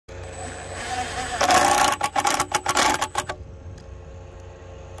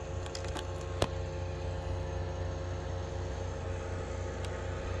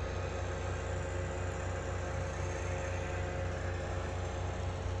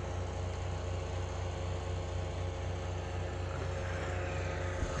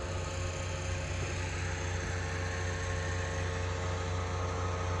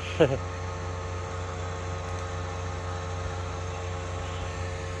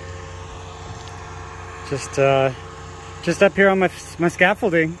Just up here on my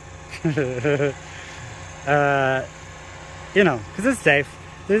scaffolding. You know, because it's safe.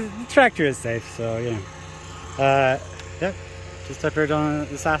 The tractor is safe, so you know. Yep, just up here on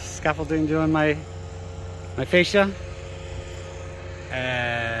the scaffolding doing my fascia,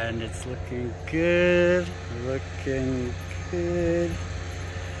 and it's looking good. Looking good.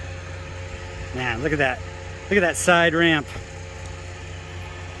 Man, look at that! Look at that side ramp.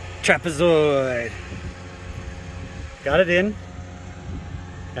 Trapezoid. Got it in.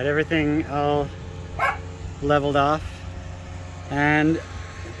 Got everything all leveled off, and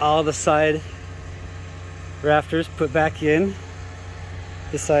all the side rafters put back in.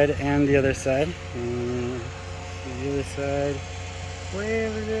 This side and the other side. The other side. Way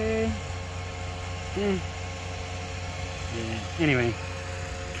over there. Yeah. Anyway,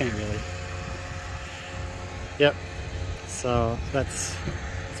 can't really. Yep. So that's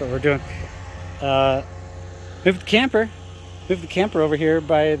what we're doing. Moved the camper over here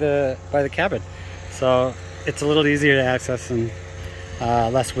by the cabin, so it's a little easier to access and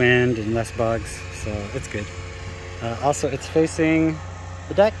less wind and less bugs, so it's good. Also, it's facing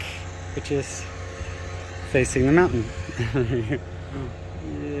the deck, which is facing the mountain.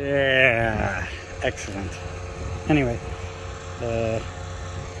 Yeah, excellent. Anyway,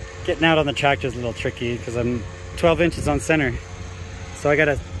 getting out on the tractor is a little tricky because I'm 12 inches on center, so I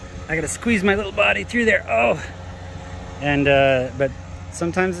gotta squeeze my little body through there. Oh, and but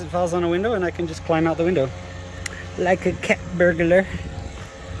sometimes it falls on a window and I can just climb out the window like a cat burglar.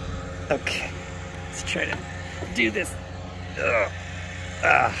 Okay, let's try to do this.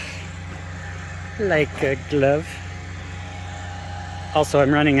 Like a glove. Also,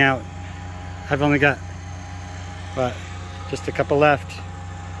 I'm running out. I've only got, what, just a couple left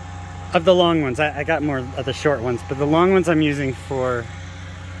of the long ones. I got more of the short ones, but the long ones I'm using for,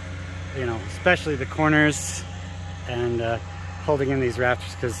 you know, especially the corners and holding in these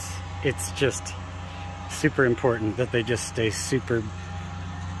rafters, because it's just super important that they just stay super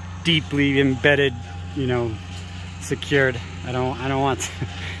deeply embedded, you know, secured. I don't want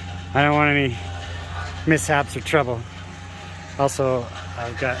any mishaps or trouble. Also,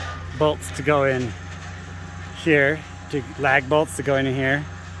 I've got bolts to go in here, lag bolts to go in here.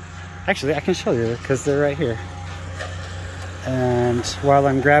 Actually, I can show you because they're right here. And while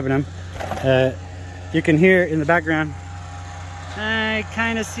I'm grabbing them, you can hear in the background, I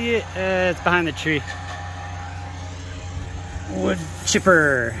kind of see it. It's behind the tree. Wood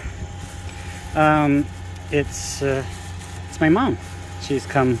chipper. It's my mom. She's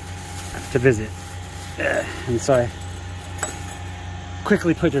come to visit, and so I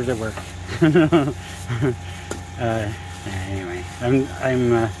quickly put her to work. Anyway,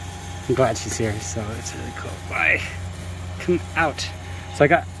 I'm glad she's here, so it's really cool. Bye. Come out. So I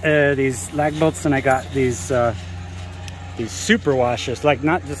got these lag bolts, and I got these super washers, like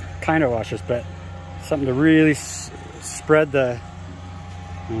not just kind of washers, but something to really spread the.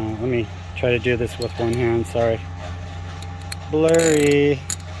 Let me try to do this with one hand. Sorry. Blurry.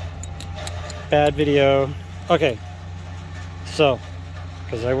 Bad video. Okay. So,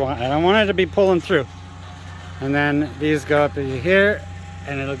 because I don't want it to be pulling through. And then these go up into here,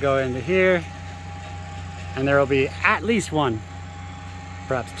 and it'll go into here, and there will be at least one,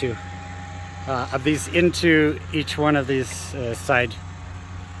 perhaps two, of these into each one of these side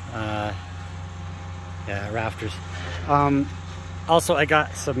rafters. Also, I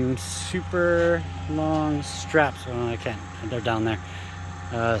got some super long straps. Well, I can't, they're down there.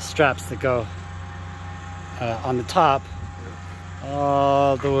 Straps that go on the top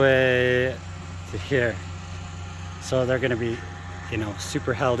all the way to here. So they're going to be, you know,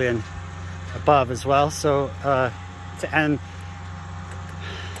 super held in above as well. So, and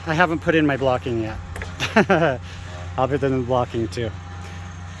I haven't put in my blocking yet. I'll put in the blocking too.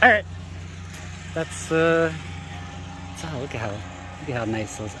 All right, that's oh, look at how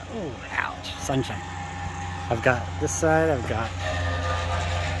nice those are. Oh, ouch, sunshine. I've got this side, I've got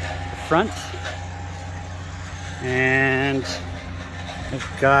the front, and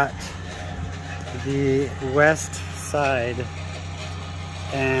I've got the west side,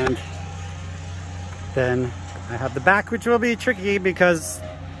 and then I have the back, which will be tricky because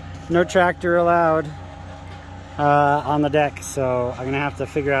no tractor allowed on the deck, so I'm gonna have to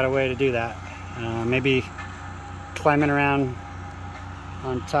figure out a way to do that. Maybe climbing around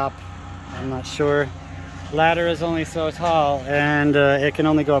on top, I'm not sure. Ladder is only so tall, and it can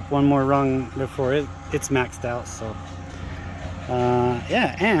only go up one more rung before it's maxed out. So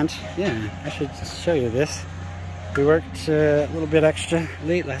yeah, and yeah, I should just show you this. We worked a little bit extra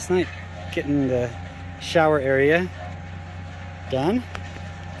late last night getting the shower area done.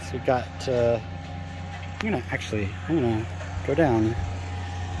 So we got, I'm gonna go down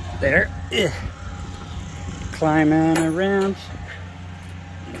there, climbing around,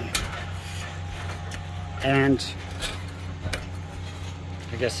 and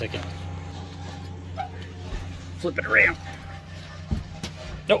I guess I can flip it around.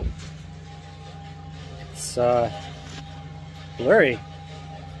 Nope. It's blurry.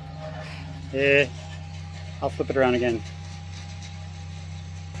 I'll flip it around again.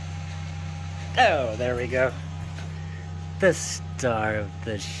 Oh, there we go. The star of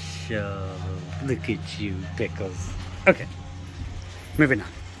the show. Look at you, Pickles. Okay, moving on.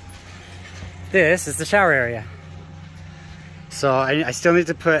 This is the shower area. So I still need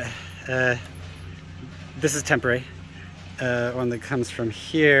to put, this is temporary. One that comes from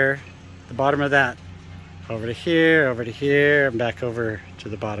here, the bottom of that, over to here, and back over to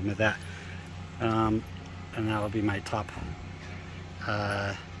the bottom of that. And that will be my top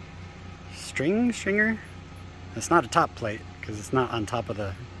stringer. It's not a top plate because it's not on top of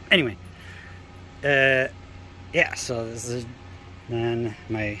the, anyway. Yeah, so this is then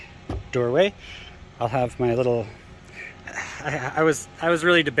my doorway. I'll have my little, I was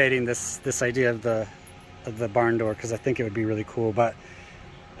really debating this idea of the barn door because I think it would be really cool, but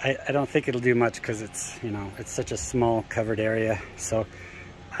I don't think it'll do much because it's, you know, it's such a small covered area. So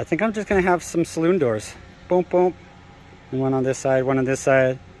I think I'm just gonna have some saloon doors. Boom, boom. And one on this side, one on this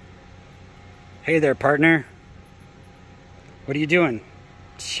side. Hey there, partner. What are you doing?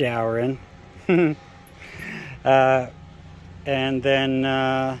 Showering. And then,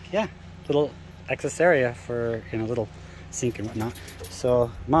 yeah, little excess area for, you know, little sink and whatnot.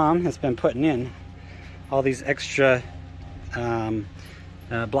 So Mom has been putting in all these extra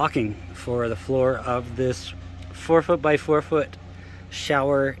blocking for the floor of this 4 foot by 4 foot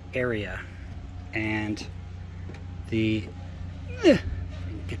shower area. And the,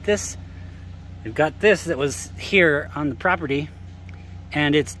 get this, we've got this that was here on the property,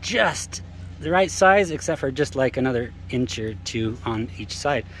 and it's just the right size except for just like another inch or two on each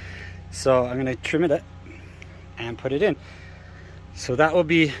side. So I'm gonna trim it up and put it in. So that will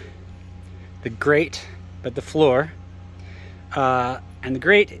be the grate, but the floor. And the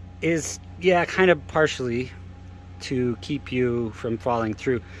grate is, yeah, kind of partially to keep you from falling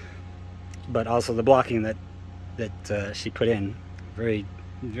through, but also the blocking that she put in. Very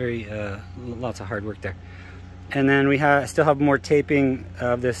lots of hard work there. And then we still have more taping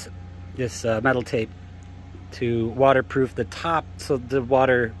of this metal tape to waterproof the top, so the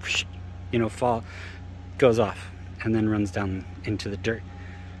water, you know, goes off and then runs down into the dirt.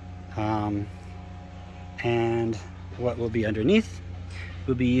 And what will be underneath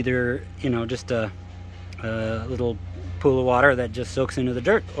will be either, you know, just a little pool of water that just soaks into the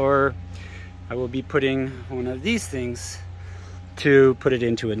dirt, or I will be putting one of these things to put it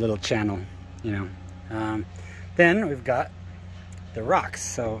into a little channel, you know. Then we've got the rocks.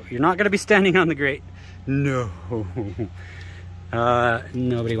 So you're not going to be standing on the grate. No.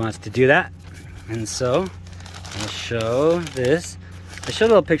 Nobody wants to do that. And so I'll show this. I showed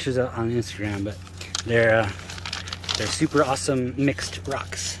little pictures on Instagram, but they're super awesome mixed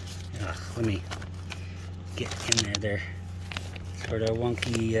rocks. Let me get in there. They're sort of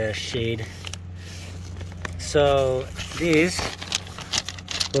wonky shade. So these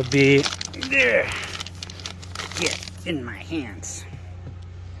will be there. Get in my hands.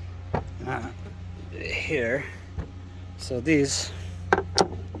 Here. So these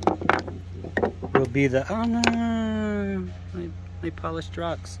will be the, oh no, my polished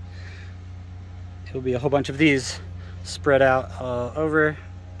rocks. It will be a whole bunch of these spread out all over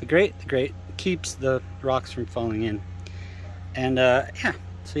the grate. The grate keeps the rocks from falling in. And yeah,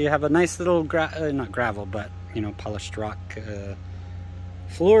 so you have a nice little, not gravel, but, you know, polished rock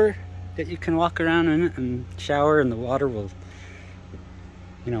floor that you can walk around in and shower, and the water will,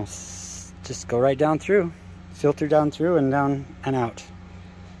 you know, just go right down through, filter down through and down and out.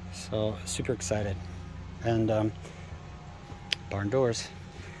 So super excited. And barn doors.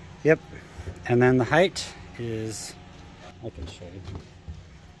 Yep. And then the height is, I can show you.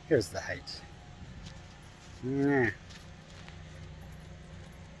 Here's the height. Nah. A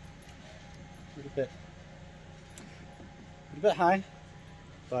little bit high,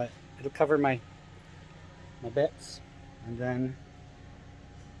 but it'll cover my bits. And then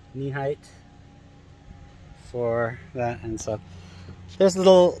knee height for that. And so there's a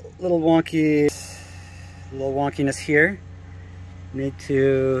little wonkiness here. Need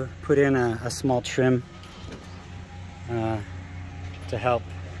to put in a small trim to help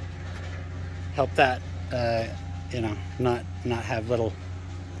that you know, not have little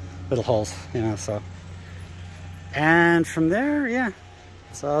holes, you know, so. And from there, yeah,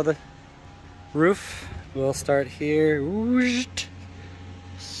 so the roof will start here,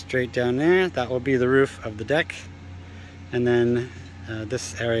 straight down there. That will be the roof of the deck. And then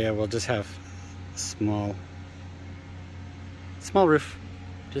this area will just have small roof,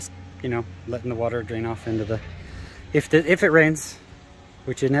 just, you know, letting the water drain off into the, if it rains,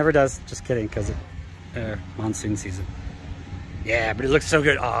 which it never does, just kidding, because it monsoon season. Yeah, but it looks so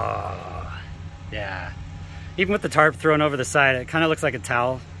good. Oh yeah, even with the tarp thrown over the side, it kind of looks like a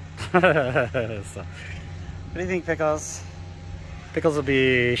towel. So, what do you think, Pickles? Pickles will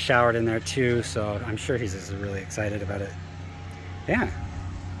be showered in there too, so I'm sure he's just really excited about it. Yeah.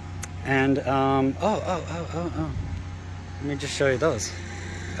 And oh, let me just show you those.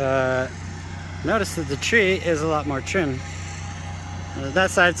 Notice that the tree is a lot more trim.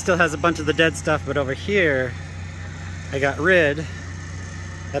 That side still has a bunch of the dead stuff, but over here I got rid.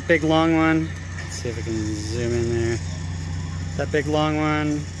 That big long one, let's see if I can zoom in there. That big long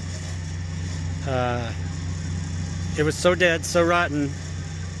one, it was so dead, so rotten,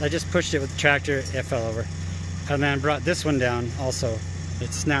 I just pushed it with the tractor, it fell over. And then brought this one down also.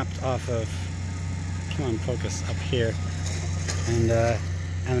 It snapped off of, come on, focus, up here.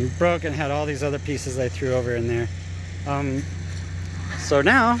 And broke and had all these other pieces I threw over in there. So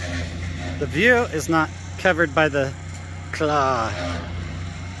now, the view is not covered by the claw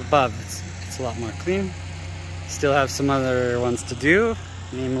above. It's a lot more clean. Still have some other ones to do,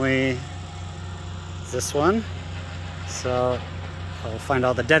 namely this one. So I'll find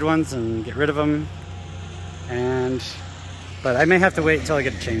all the dead ones and get rid of them. But I may have to wait until I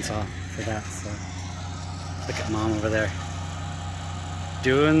get a chainsaw for that. So look at Mom over there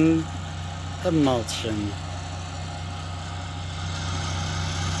doing the mulching.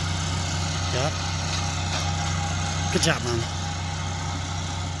 Yep. Good job, Mom.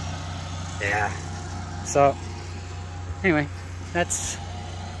 Yeah. So anyway, let's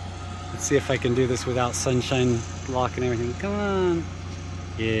see if I can do this without sunshine blocking everything. Come on.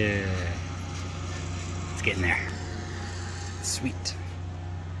 Yeah. Let's get in there. Sweet.